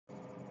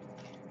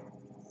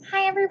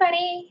Hi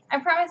everybody! I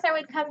promised I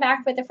would come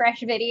back with a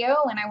fresh video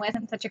when I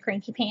wasn't such a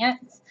cranky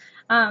pants.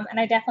 And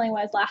I definitely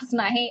was last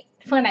night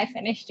when I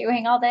finished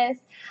doing all this.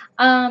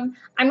 I'm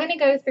going to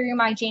go through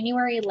my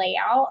January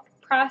layout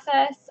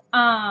process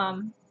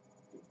and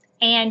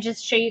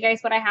just show you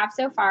guys what I have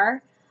so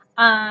far.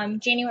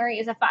 January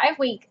is a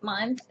 5-week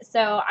month, so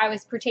I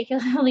was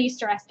particularly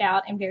stressed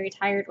out and very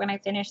tired when I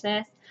finished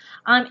this.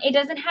 It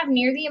doesn't have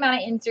near the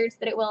amount of inserts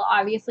that it will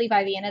obviously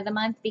by the end of the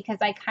month because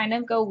I kind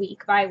of go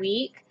week by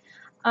week.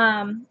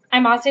 I'm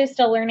also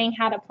still learning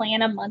how to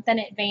plan a month in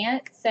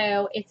advance,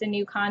 so it's a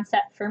new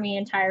concept for me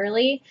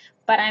entirely.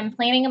 But I'm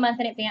planning a month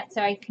in advance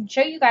so I can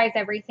show you guys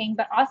everything,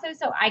 but also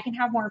so I can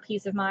have more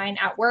peace of mind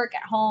at work,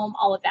 at home,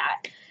 all of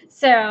that.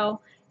 So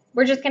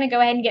we're just going to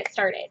go ahead and get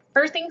started.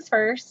 First things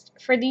first,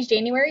 for these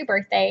January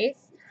birthdays,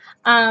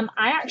 I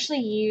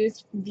actually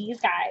used these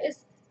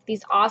guys,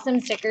 these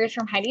awesome stickers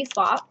from Heidi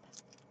Swapp.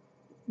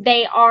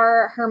 They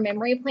are her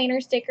memory planner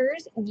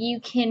stickers.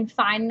 You can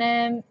find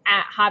them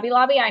at Hobby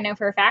Lobby, I know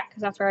for a fact,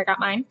 because that's where I got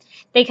mine.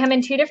 They come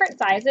in 2 different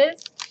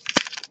sizes.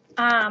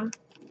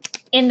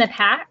 In the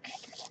pack,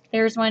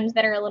 there's ones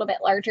that are a little bit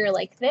larger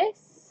like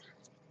this,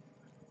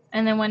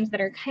 and then ones that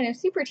are kind of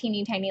super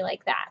teeny tiny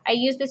like that. I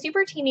use the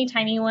super teeny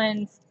tiny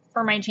ones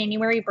for my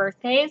January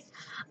birthdays.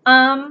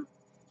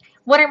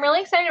 What I'm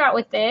really excited about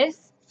with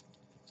this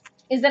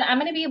is that I'm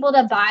going to be able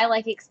to buy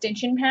like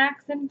extension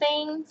packs and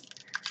things.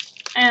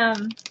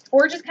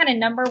 Or just kind of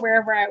number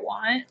wherever I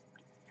want.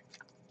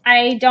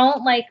 I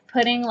don't like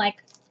putting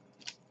like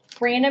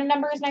random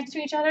numbers next to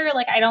each other.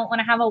 Like I don't want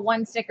to have a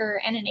 1 sticker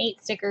and an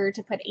 8 sticker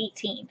to put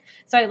 18.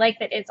 So I like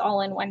that it's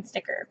all in 1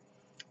 sticker.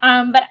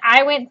 But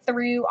I went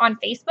through on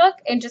Facebook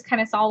and just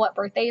kind of saw what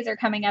birthdays are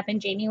coming up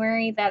in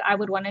January that I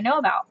would want to know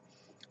about.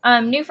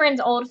 New friends,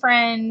 old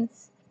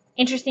friends,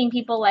 interesting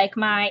people like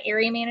my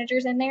area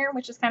managers in there,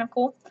 which is kind of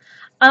cool.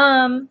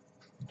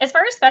 As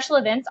far as special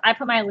events, I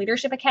put my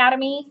Leadership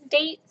Academy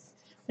dates,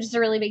 which is a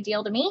really big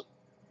deal to me.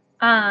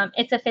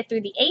 It's the 5th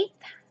through the 8th.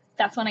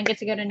 That's when I get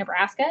to go to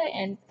Nebraska,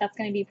 and that's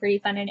going to be pretty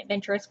fun and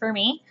adventurous for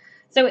me.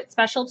 So it's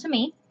special to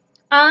me.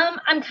 I'm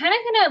kind of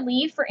going to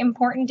leave for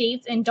important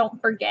dates and don't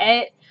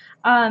forget,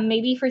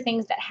 maybe for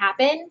things that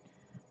happen.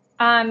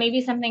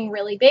 Maybe something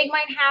really big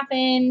might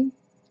happen,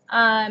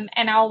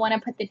 and I'll want to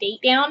put the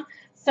date down.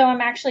 So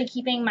I'm actually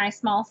keeping my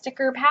small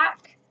sticker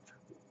pack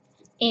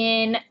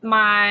in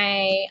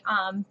my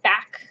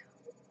back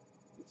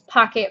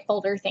pocket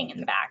folder thing in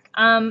the back.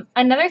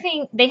 Another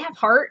thing, they have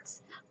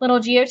hearts, little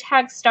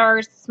geotag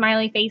stars,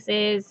 smiley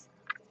faces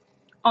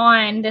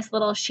on this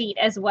little sheet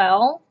as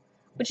well,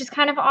 which is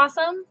kind of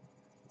awesome.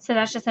 So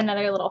that's just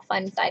another little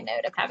fun side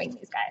note of having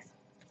these guys.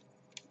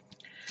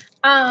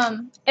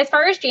 As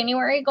far as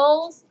January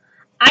goals,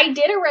 I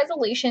did a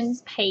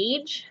resolutions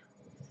page.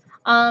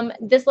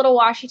 This little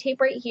washi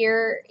tape right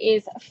here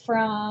is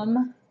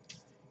from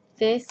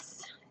this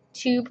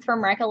tube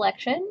from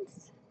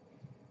Recollections.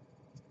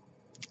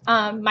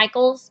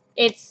 Michael's,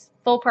 it's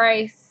full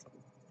price,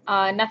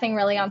 nothing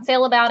really on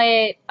sale about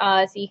it,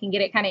 so you can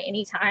get it kind of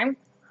anytime.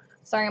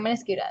 Sorry, I'm going to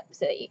scoot up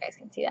so that you guys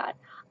can see that.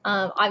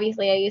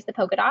 Obviously, I used the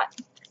polka dot,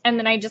 and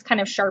then I just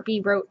kind of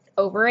Sharpie wrote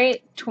over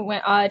it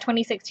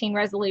 2016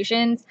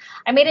 resolutions.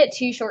 I made it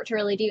too short to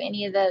really do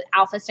any of the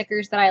alpha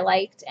stickers that I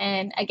liked,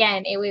 and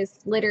again, it was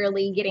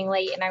literally getting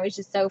late, and I was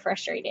just so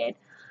frustrated.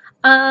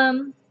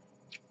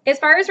 As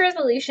far as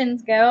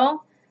resolutions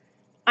go,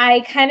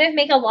 I kind of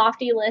make a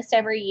lofty list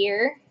every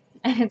year,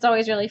 and it's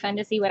always really fun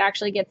to see what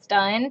actually gets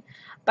done.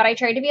 But I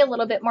try to be a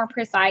little bit more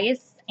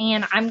precise,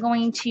 and I'm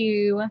going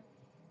to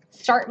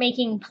start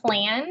making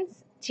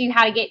plans to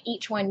how to get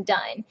each one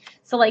done.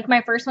 So like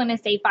my first one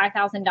is save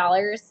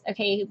 $5,000.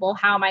 Okay, well,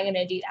 how am I going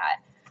to do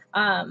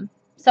that?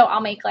 So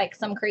I'll make like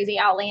some crazy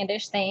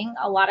outlandish thing.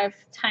 A lot of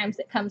times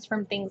it comes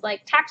from things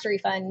like tax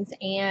refunds,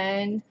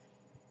 and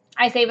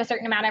I save a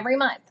certain amount every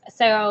month.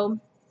 So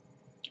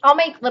I'll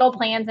make little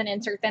plans and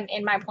insert them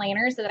in my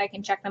planner so that I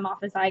can check them off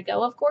as I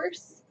go, of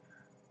course.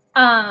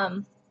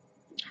 But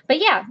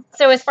yeah,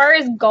 so as far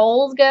as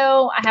goals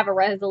go, I have a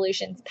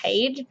resolutions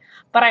page,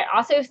 but I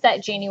also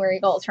set January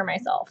goals for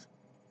myself.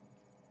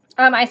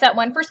 I set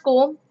one for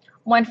school,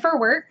 one for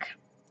work,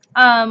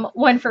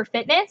 one for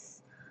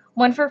fitness,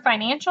 one for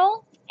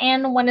financial,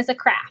 and one is a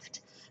craft.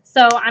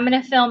 So I'm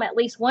going to film at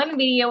least 1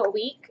 video a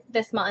week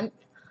this month.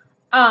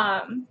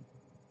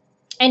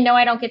 And no,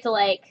 I don't get to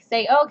like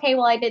say, oh, okay,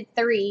 well, I did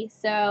 3,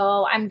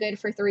 so I'm good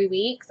for 3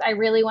 weeks. I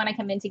really want to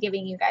commit to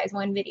giving you guys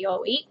 1 video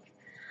a week.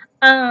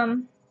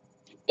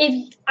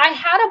 If I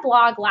had a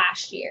blog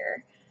last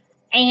year,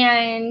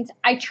 and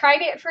I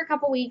tried it for a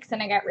couple weeks,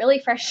 and I got really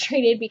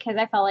frustrated because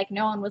I felt like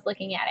no one was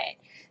looking at it.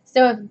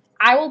 So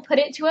I will put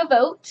it to a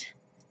vote,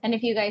 and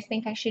if you guys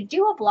think I should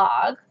do a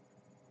blog,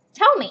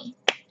 tell me.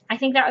 I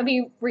think that would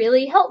be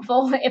really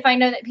helpful if I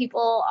know that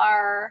people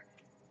are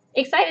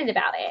excited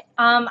about it.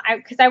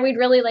 Because I would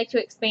really like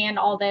to expand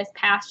all this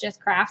past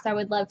just crafts. I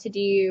would love to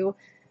do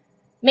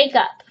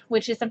makeup,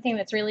 which is something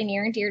that's really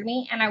near and dear to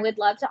me, and I would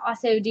love to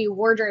also do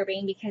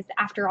wardrobing because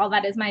after all,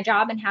 that is my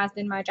job and has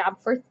been my job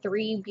for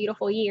 3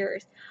 beautiful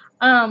years.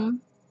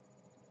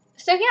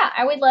 So yeah,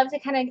 I would love to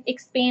kind of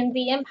expand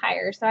the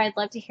empire. So I'd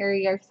love to hear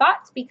your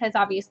thoughts because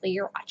obviously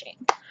you're watching.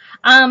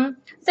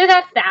 So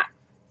that's that.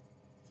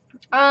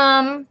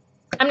 I'm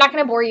not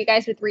going to bore you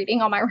guys with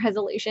reading all my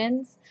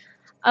resolutions.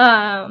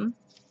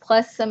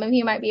 Plus, some of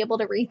you might be able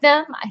to read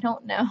them. I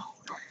don't know.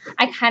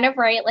 I kind of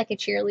write like a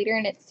cheerleader,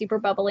 and it's super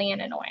bubbly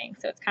and annoying,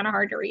 so it's kind of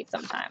hard to read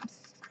sometimes.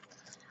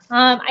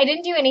 I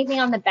didn't do anything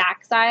on the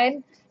back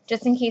side,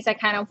 just in case I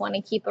kind of want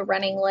to keep a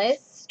running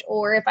list,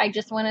 or if I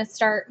just want to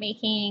start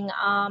making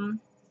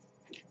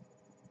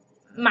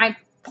my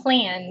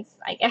plans,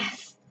 I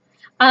guess.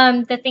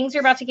 The things are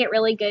about to get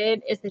really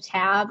good is the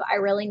tab. I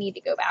really need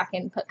to go back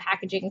and put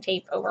packaging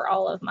tape over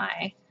all of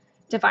my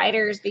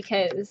dividers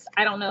because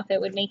I don't know if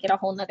it would make it a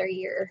whole nother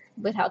year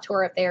with how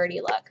tore up they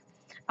already look.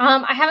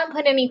 I haven't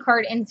put any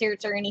card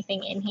inserts or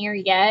anything in here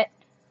yet.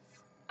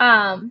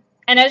 And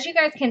as you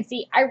guys can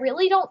see, I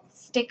really don't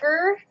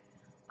sticker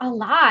a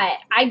lot.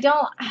 I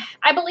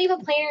believe a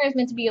planner is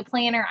meant to be a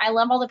planner. I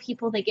love all the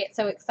people that get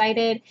so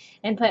excited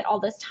and put all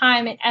this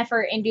time and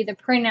effort and do the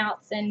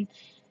printouts and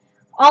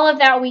all of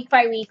that week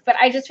by week, but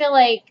I just feel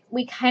like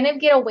we kind of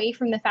get away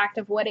from the fact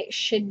of what it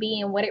should be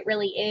and what it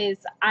really is.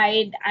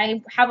 I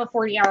have a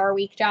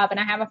 40-hour-a-week job and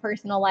I have a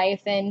personal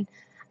life and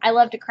I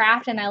love to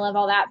craft and I love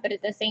all that, but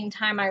at the same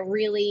time, I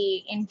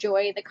really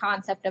enjoy the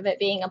concept of it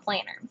being a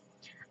planner.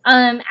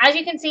 As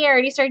you can see, I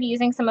already started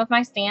using some of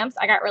my stamps.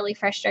 I got really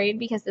frustrated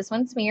because this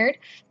one's smeared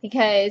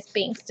because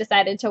Binks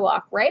decided to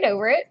walk right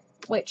over it,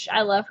 which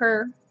I love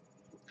her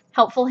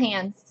helpful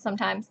hands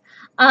sometimes.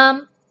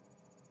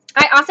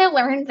 I also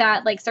learned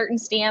that like certain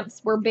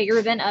stamps were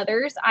bigger than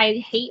others.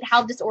 I hate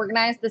how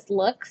disorganized this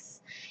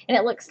looks, and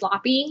it looks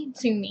sloppy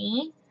to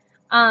me.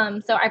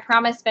 So I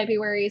promise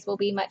February's will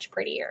be much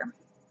prettier.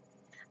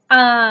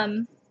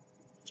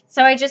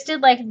 So I just did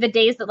like the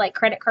days that like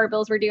credit card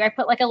bills were due. I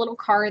put like a little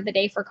card the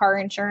day for car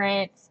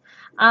insurance.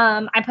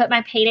 I put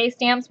my payday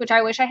stamps, which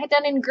I wish I had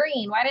done in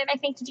green. Why didn't I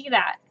think to do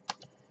that?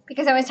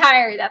 Because I was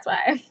tired, that's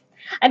why.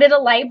 I did a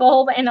light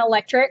bulb and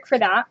electric for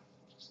that.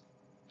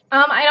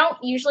 I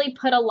don't usually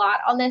put a lot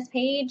on this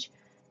page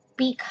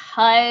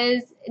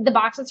because the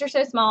boxes are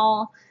so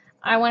small.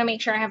 I want to make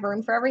sure I have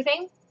room for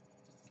everything.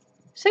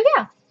 So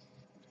yeah,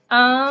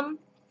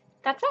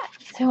 that's that.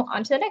 So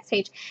on to the next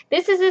page.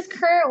 This is this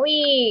current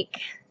week.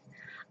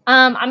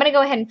 I'm going to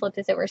go ahead and flip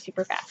this over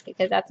super fast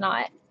because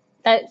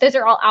those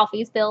are all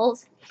Alfie's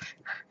bills.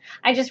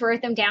 I just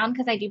wrote them down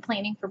because I do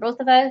planning for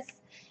both of us.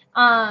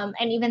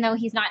 And even though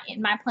he's not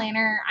in my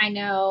planner, I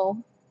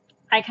know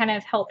I kind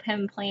of help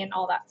him plan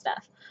all that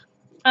stuff.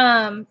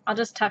 I'll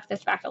just tuck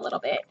this back a little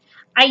bit.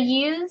 I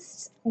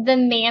used the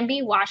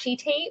Mambi washi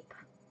tape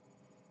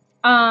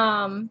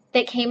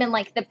that came in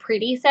like the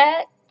pretty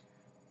set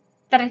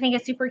that I think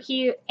is super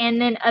cute, and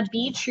then a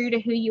Be True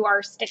to Who You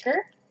Are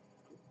sticker.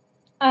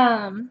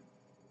 And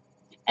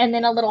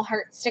then a little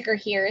heart sticker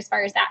here as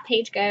far as that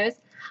page goes.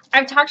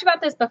 I've talked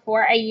about this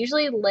before. I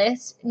usually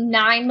list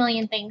 9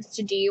 million things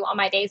to do on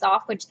my days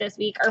off, which this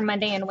week are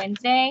Monday and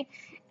Wednesday.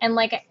 And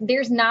like,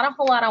 there's not a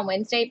whole lot on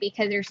Wednesday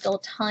because there's still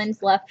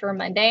tons left for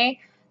Monday.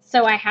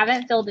 So I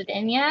haven't filled it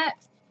in yet.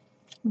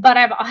 But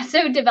I've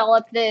also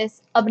developed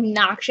this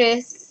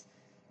obnoxious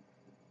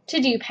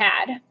to-do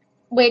pad,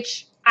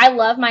 which I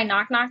love my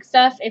knock-knock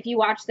stuff. If you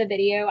watch the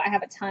video, I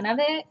have a ton of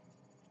it.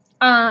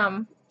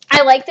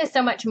 I like this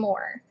so much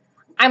more.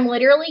 I'm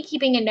literally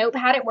keeping a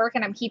notepad at work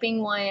and I'm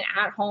keeping one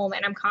at home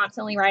and I'm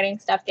constantly writing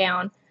stuff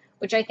down,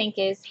 which I think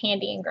is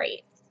handy and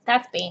great.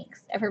 That's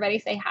Binks. Everybody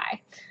say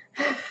hi.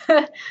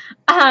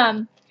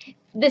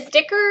 The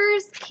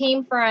stickers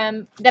came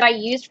from, that I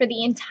used for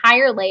the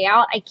entire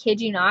layout, I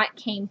kid you not,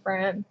 came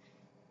from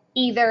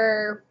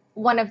either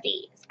one of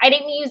these. I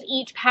didn't use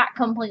each pack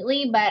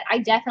completely, but I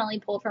definitely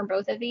pulled from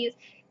both of these.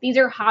 These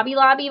are Hobby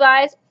Lobby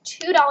buys,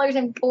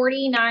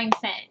 $2.49,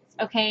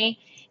 okay?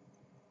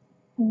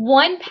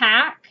 One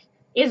pack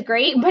is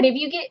great, but if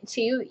you get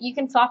two, you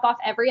can swap off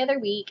every other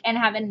week and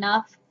have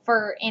enough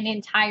for an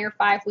entire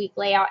 5-week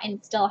layout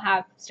and still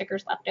have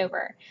stickers left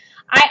over.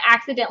 I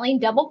accidentally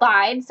double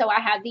buyed, so I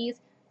have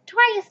these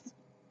twice.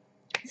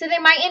 So they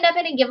might end up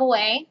in a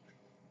giveaway,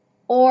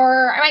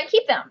 or I might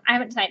keep them. I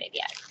haven't decided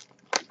yet.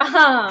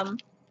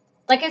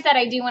 Like I said,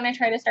 I do want to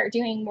try to start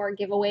doing more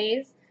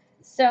giveaways.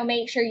 So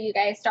make sure you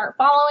guys start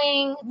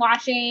following,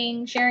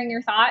 watching, sharing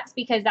your thoughts,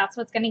 because that's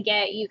what's going to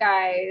get you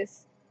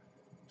guys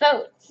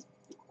votes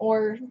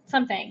or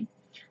something.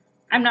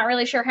 I'm not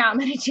really sure how I'm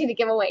going to do the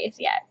giveaways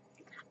yet.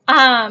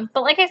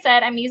 But like I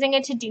said, I'm using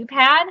a to-do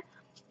pad.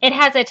 It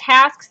has a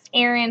tasks,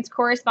 errands,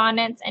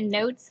 correspondence, and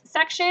notes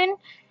section.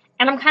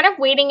 And I'm kind of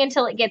waiting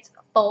until it gets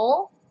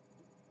full.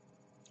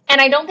 And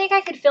I don't think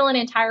I could fill an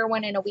entire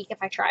one in a week if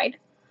I tried.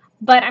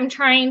 But I'm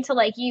trying to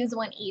like use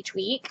one each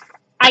week.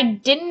 I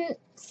didn't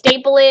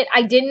staple it.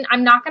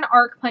 I'm not going to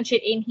arc punch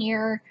it in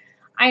here.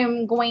 I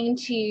am going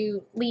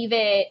to leave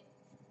it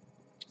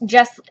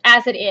just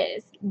as it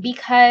is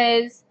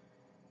because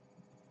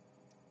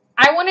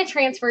I want to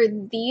transfer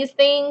these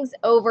things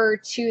over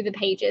to the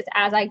pages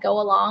as I go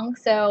along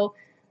so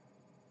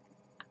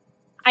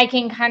I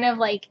can kind of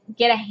like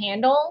get a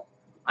handle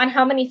on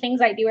how many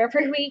things I do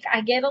every week.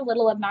 I get a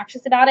little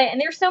obnoxious about it. And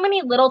there's so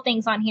many little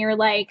things on here,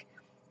 like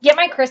get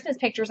my Christmas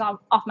pictures off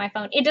my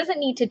phone. It doesn't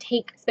need to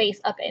take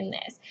space up in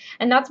this.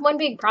 And that's one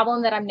big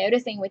problem that I'm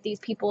noticing with these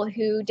people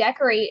who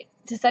decorate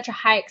to such a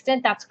high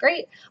extent. That's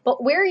great.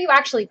 But where are you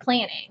actually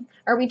planning?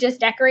 Are we just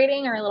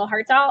decorating our little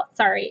hearts out?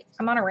 Sorry,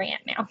 I'm on a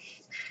rant now,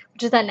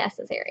 which is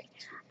unnecessary.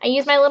 I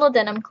use my little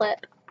denim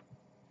clip.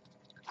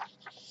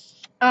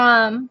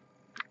 I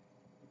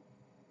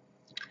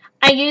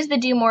use the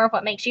do more of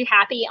what makes you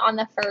happy on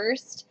the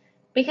first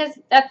because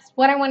that's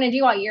what I want to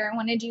do all year. I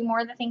want to do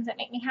more of the things that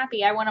make me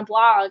happy. I want to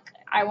blog.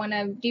 I want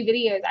to do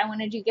videos. I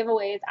want to do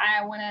giveaways.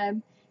 I want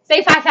to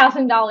save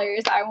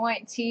 $5,000. I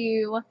want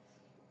to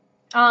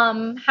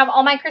have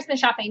all my Christmas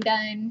shopping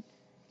done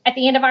at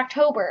the end of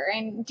October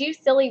and do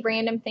silly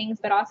random things,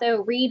 but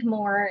also read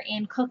more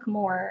and cook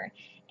more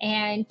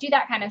and do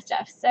that kind of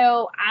stuff.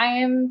 So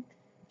I'm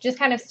just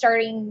kind of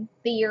starting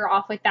the year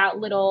off with that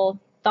little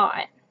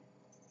thought.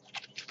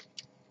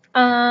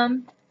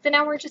 So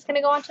now we're just going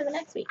to go on to the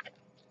next week.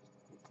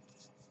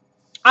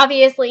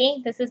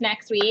 Obviously, this is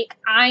next week.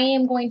 I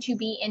am going to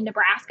be in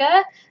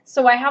Nebraska,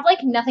 so I have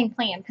like nothing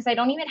planned because I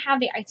don't even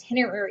have the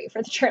itinerary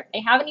for the trip.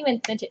 They haven't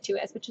even sent it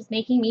to us, which is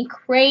making me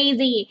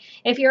crazy.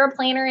 If you're a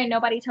planner and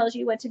nobody tells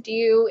you what to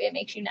do, it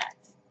makes you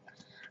nuts.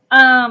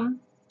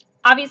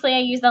 Obviously, I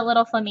use the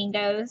little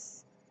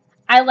flamingos.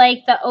 I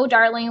like the Oh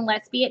Darling,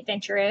 Let's Be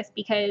Adventurous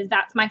because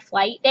that's my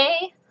flight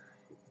day,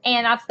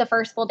 and that's the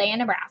first full day in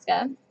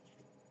Nebraska.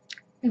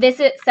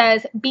 This, it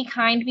says, be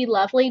kind, be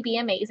lovely, be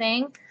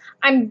amazing.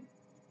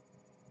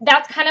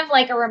 That's kind of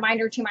like a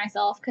reminder to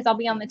myself because I'll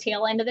be on the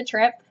tail end of the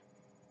trip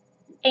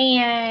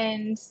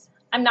and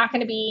I'm not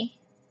going to be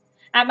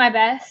at my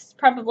best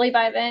probably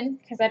by then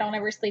because I don't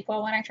ever sleep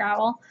well when I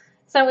travel.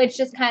 So it's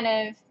just kind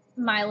of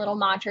my little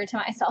mantra to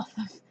myself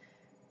of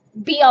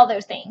be all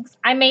those things.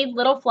 I made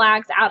little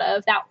flags out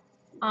of that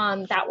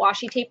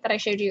washi tape that I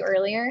showed you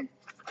earlier.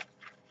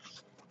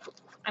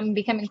 I'm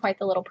becoming quite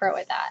the little pro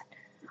at that.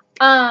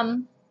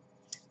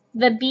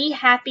 The be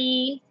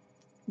happy,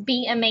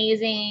 be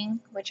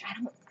amazing, which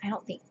I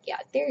don't think, yeah,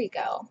 there you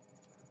go.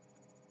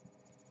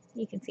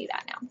 You can see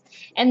that now.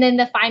 And then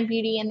the find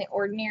beauty in the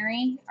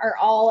ordinary are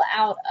all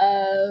out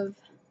of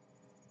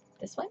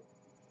this one.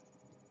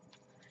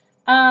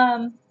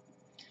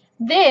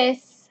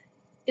 This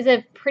is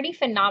a pretty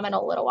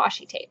phenomenal little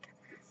washi tape.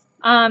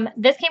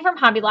 This came from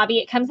Hobby Lobby.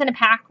 It comes in a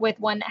pack with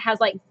one that has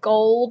like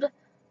gold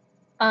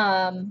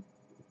pineapples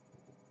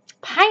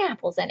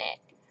in it,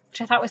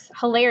 which I thought was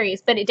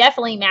hilarious, but it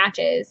definitely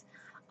matches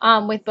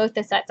with both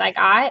the sets I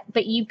got.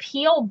 But you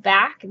peel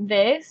back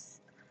this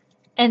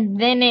and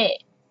then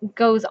it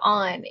goes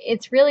on.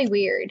 It's really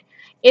weird.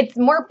 It's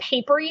more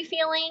papery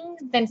feeling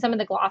than some of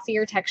the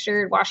glossier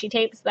textured washi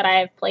tapes that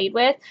I've played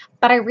with,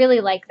 but I really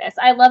like this.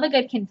 I love a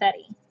good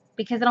confetti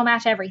because it'll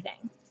match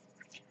everything.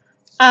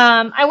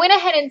 I went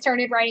ahead and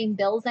started writing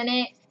bills in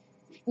it.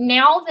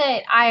 Now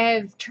that I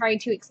have tried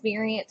to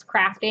experience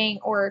crafting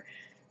or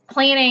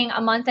planning a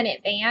month in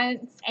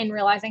advance and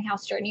realizing how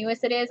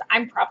strenuous it is,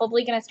 I'm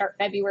probably going to start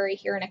February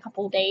here in a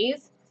couple of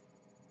days.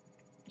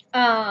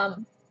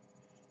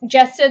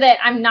 Just so that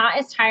I'm not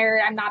as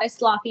tired, I'm not as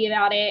sloppy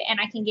about it, and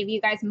I can give you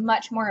guys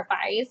much more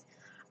advice.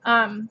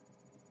 And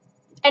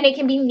it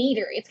can be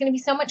neater. It's going to be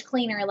so much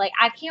cleaner. Like,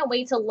 I can't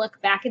wait to look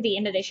back at the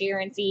end of this year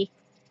and see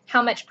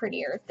how much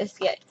prettier this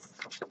gets.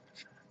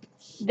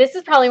 This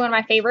is probably one of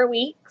my favorite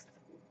weeks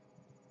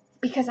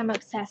because I'm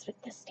obsessed with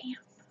this stamp.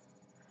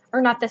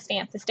 Or not the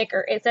stamp, the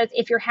sticker. It says,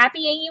 if you're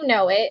happy and you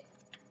know it,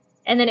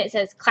 and then it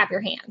says, clap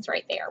your hands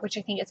right there, which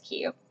I think is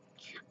cute.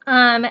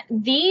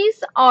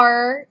 These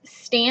are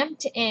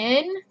stamped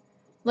in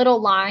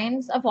little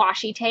lines of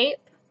washi tape.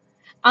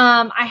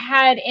 I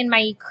had in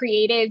my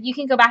creative, you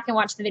can go back and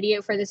watch the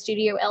video for the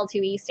Studio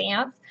L2E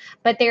stamps,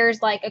 but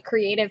there's like a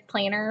creative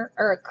planner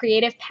or a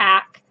creative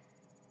pack,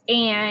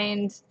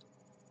 and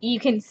you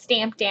can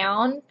stamp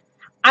down.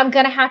 I'm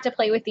going to have to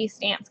play with these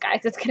stamps,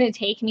 guys. It's going to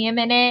take me a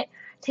minute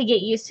to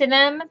get used to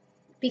them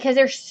because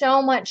they're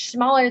so much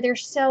smaller. They're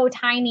so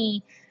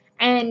tiny.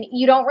 And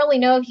you don't really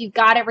know if you've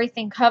got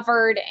everything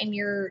covered, and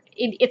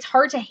it's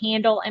hard to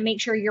handle and make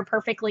sure you're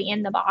perfectly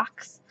in the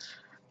box.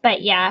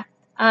 But yeah,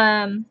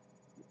 I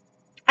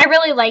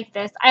really like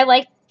this. I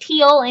like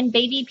teal and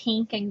baby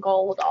pink and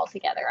gold all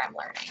together, I'm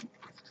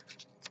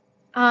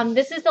learning.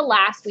 This is the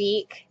last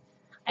week,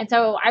 and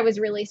so I was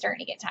really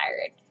starting to get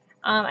tired.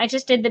 I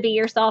just did the Be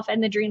Yourself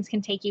and the Dreams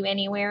Can Take You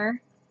Anywhere.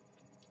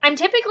 I'm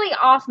typically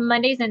off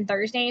Mondays and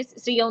Thursdays,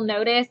 so you'll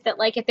notice that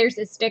like if there's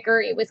a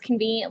sticker, it was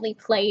conveniently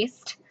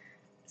placed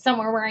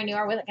somewhere where I knew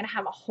I wasn't going to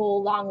have a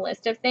whole long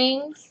list of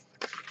things,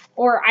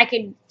 or I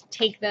could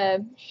take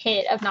the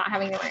hit of not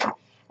having the room.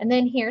 And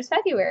then here's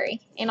February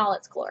in all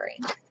its glory.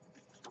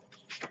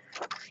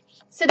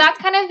 So that's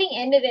kind of the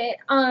end of it.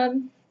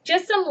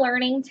 Just some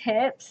learning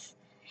tips.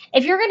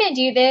 If you're going to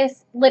do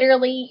this,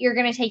 literally, you're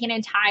going to take an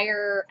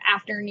entire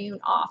afternoon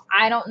off.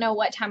 I don't know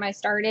what time I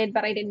started,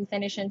 but I didn't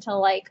finish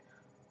until like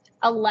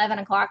 11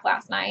 o'clock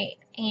last night.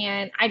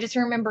 And I just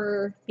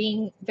remember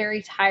being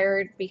very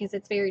tired because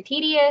it's very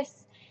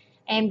tedious.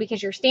 and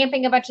because you're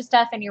stamping a bunch of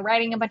stuff and you're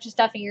writing a bunch of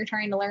stuff and you're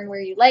trying to learn where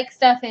you like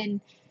stuff.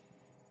 And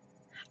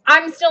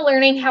I'm still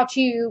learning how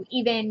to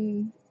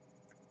even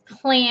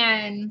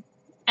plan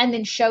and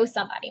then show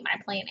somebody my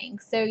planning.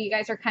 So you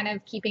guys are kind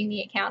of keeping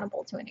me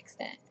accountable to an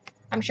extent.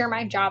 I'm sure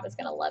my job is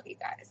going to love you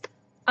guys.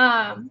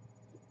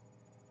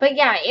 But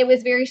yeah, it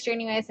was very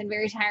strenuous and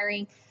very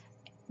tiring.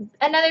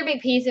 Another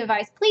big piece of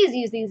advice, please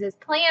use these as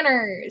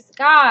planners.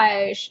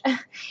 Gosh,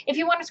 if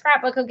you want a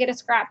scrapbook, go get a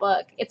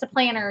scrapbook. It's a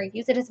planner.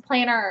 Use it as a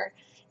planner.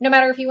 No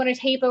matter if you want to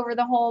tape over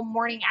the whole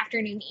morning,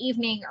 afternoon,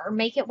 evening, or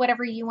make it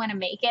whatever you want to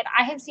make it.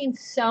 I have seen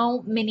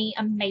so many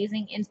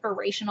amazing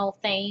inspirational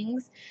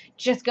things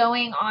just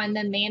going on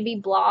the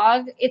Manby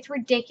blog. It's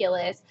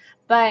ridiculous,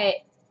 but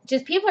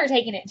just people are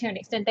taking it to an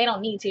extent they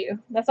don't need to.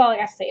 That's all I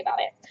got to say about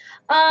it.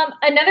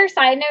 Another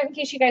side note, in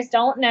case you guys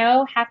don't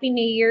know, Happy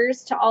New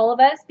Year's to all of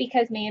us,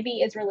 because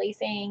Manby is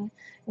releasing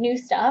new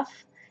stuff.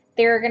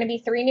 There are going to be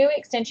 3 new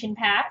extension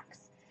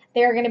packs.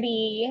 There are going to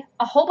be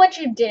a whole bunch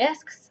of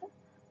discs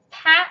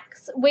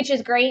packs, which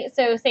is great.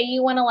 So say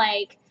you want to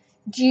like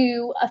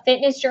do a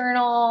fitness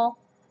journal,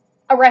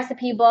 a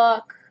recipe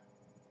book,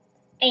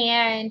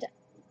 and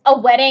a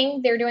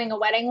wedding. They're doing a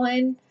wedding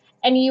one,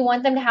 and you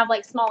want them to have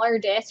like smaller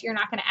discs. You're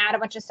not going to add a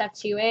bunch of stuff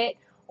to it.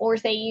 Or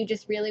say you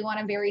just really want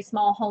a very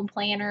small home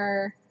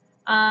planner.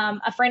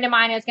 A friend of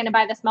mine is going to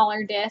buy the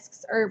smaller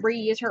discs or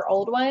reuse her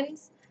old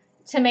ones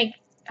to make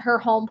her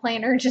home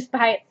planner just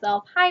by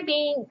itself. Hi,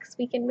 Binks.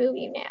 We can move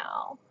you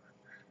now.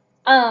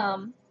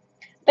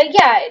 But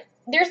yeah,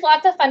 there's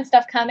lots of fun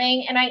stuff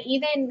coming. And I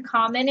even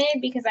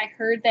commented because I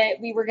heard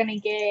that we were going to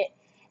get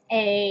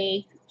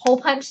a hole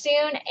punch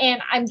soon.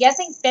 And I'm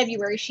guessing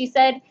February. She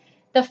said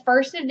the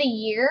first of the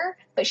year,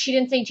 but she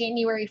didn't say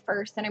January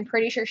 1st, and I'm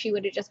pretty sure she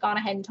would have just gone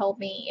ahead and told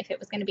me if it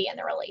was going to be in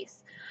the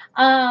release.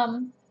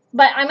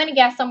 But I'm going to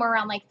guess somewhere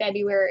around like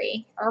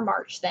February or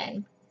March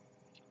then.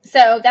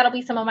 So that'll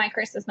be some of my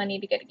Christmas money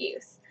to good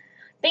use.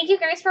 Thank you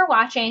guys for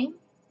watching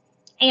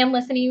and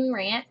listening to me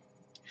rant.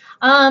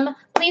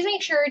 Please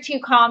make sure to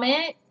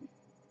comment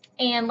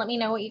and let me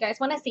know what you guys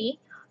want to see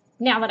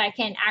now that I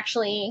can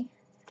actually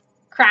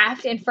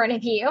craft in front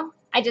of you.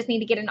 I just need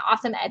to get an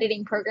awesome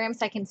editing program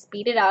so I can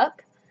speed it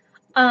up.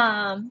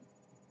 And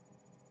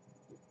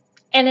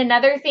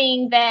another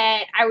thing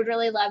that I would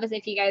really love is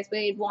if you guys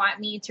would want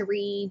me to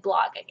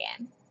re-blog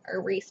again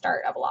or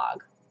restart a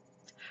blog.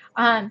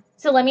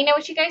 So let me know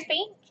what you guys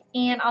think,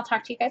 and I'll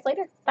talk to you guys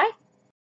later. Bye.